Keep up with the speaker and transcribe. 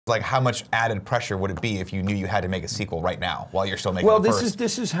Like, how much added pressure would it be if you knew you had to make a sequel right now while you're still making well, the first?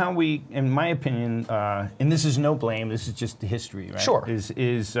 this is how we, in my opinion, and this is no blame. This is just the history, right? Sure.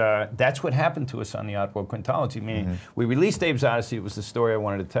 That's what happened to us on the Oddworld quintology. Meaning, we released Abe's Odyssey. It was the story I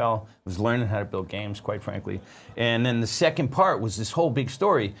wanted to tell. I was learning how to build games, quite frankly. And then the second part was this whole big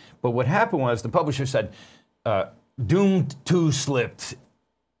story. But what happened was the publisher said, Doom 2 slipped.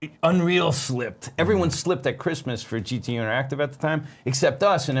 Unreal slipped. Everyone slipped at Christmas for GT Interactive at the time, except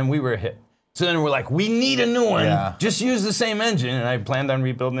us, and then we were a hit. So then we're like, we need a new one. Yeah. Just use the same engine. And I planned on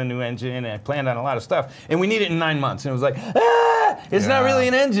rebuilding a new engine, and I planned on a lot of stuff. And we need it in 9 months. And it was like, it's not really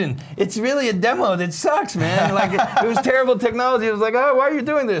an engine. It's really a demo that sucks, man. Like, it was terrible technology. It was like, oh, why are you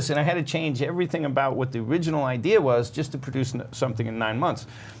doing this? And I had to change everything about what the original idea was just to produce something in 9 months.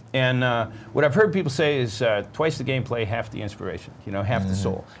 And what I've heard people say is twice the gameplay, half the inspiration, half the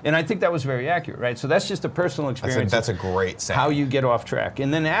soul. And I think that was very accurate, right? So that's just a personal experience. That's a great saying. How you get off track.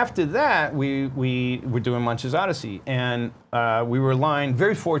 And then after that, we were doing Munch's Odyssey. And we were aligned,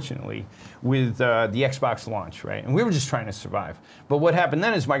 very fortunately, with the Xbox launch, right? And we were just trying to survive. But what happened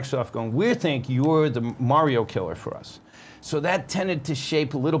then is Microsoft going, we think you're the Mario killer for us. So that tended to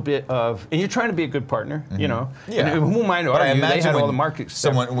shape a little bit of, and you're trying to be a good partner, Yeah. And who might argue, they had all the market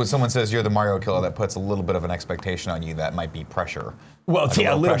when someone says you're the Mario killer, that puts a little bit of an expectation on you that might be pressure. Well,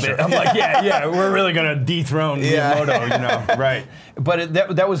 yeah, a little bit. I'm like, yeah, we're really going to dethrone Miyamoto, right? But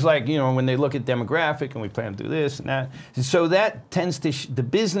that was like, when they look at demographic and we plan to do this and that. So that tends to, the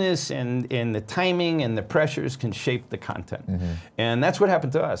business and the timing and the pressures can shape the content. And that's what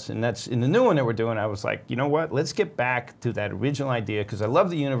happened to us. And that's, in the new one that we're doing, I was like, you know what, let's get back to that original idea, because I love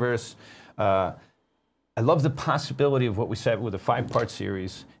the universe. I love the possibility of what we said with a 5-part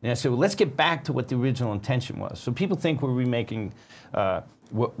series. And I said, well, let's get back to what the original intention was. So people think we're remaking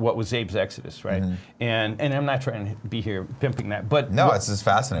what was Abe's Exodus, right? And I'm not trying to be here pimping that, but no, it's just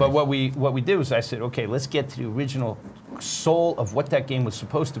fascinating. But what we did was I said, okay, let's get to the original soul of what that game was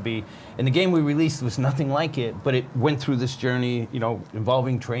supposed to be. And the game we released was nothing like it, but it went through this journey,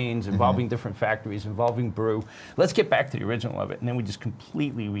 involving trains, involving different factories, involving brew. Let's get back to the original of it. And then we just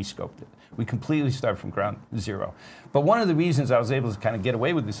completely rescoped it. We completely started from ground zero. But one of the reasons I was able to kind of get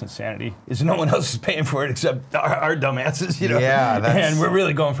away with this insanity is no one else is paying for it except our dumbasses, Yeah, and we're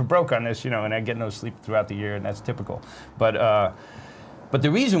really going for broke on this, and I get no sleep throughout the year, and that's typical. But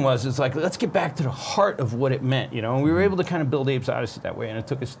the reason was, it's like, let's get back to the heart of what it meant, And we were able to kind of build Abe's Odyssey that way, and it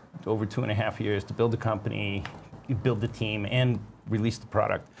took us over 2.5 years to build the company, build the team, and release the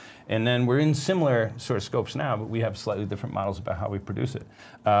product. And then we're in similar sort of scopes now, but we have slightly different models about how we produce it.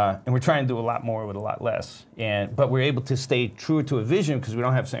 And we're trying to do a lot more with a lot less. But we're able to stay true to a vision, because we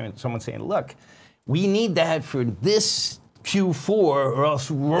don't have someone saying, look, we need that for this Q4 or else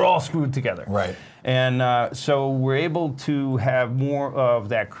we're all screwed together. Right. And so we're able to have more of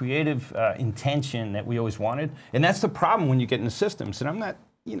that creative intention that we always wanted. And that's the problem when you get into systems. And I'm not,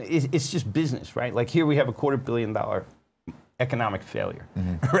 it's just business, right? Like here we have a $250 million economic failure,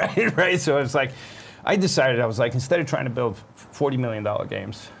 right? So it's like, I decided, I was like, instead of trying to build $40 million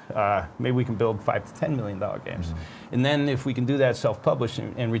games, maybe we can build $5 to $10 million games. And then if we can do that self-published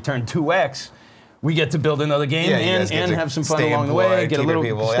and return 2x, we get to build another game and have some fun along the way, get a little,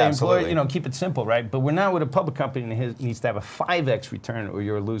 stay employed, keep it simple, right? But we're not with a public company that needs to have a 5x return or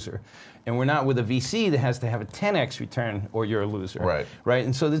you're a loser. And we're not with a VC that has to have a 10x return or you're a loser. Right?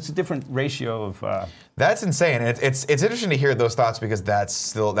 And so it's a different ratio of... That's insane. It's interesting to hear those thoughts, because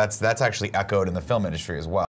that's actually echoed in the film industry as well.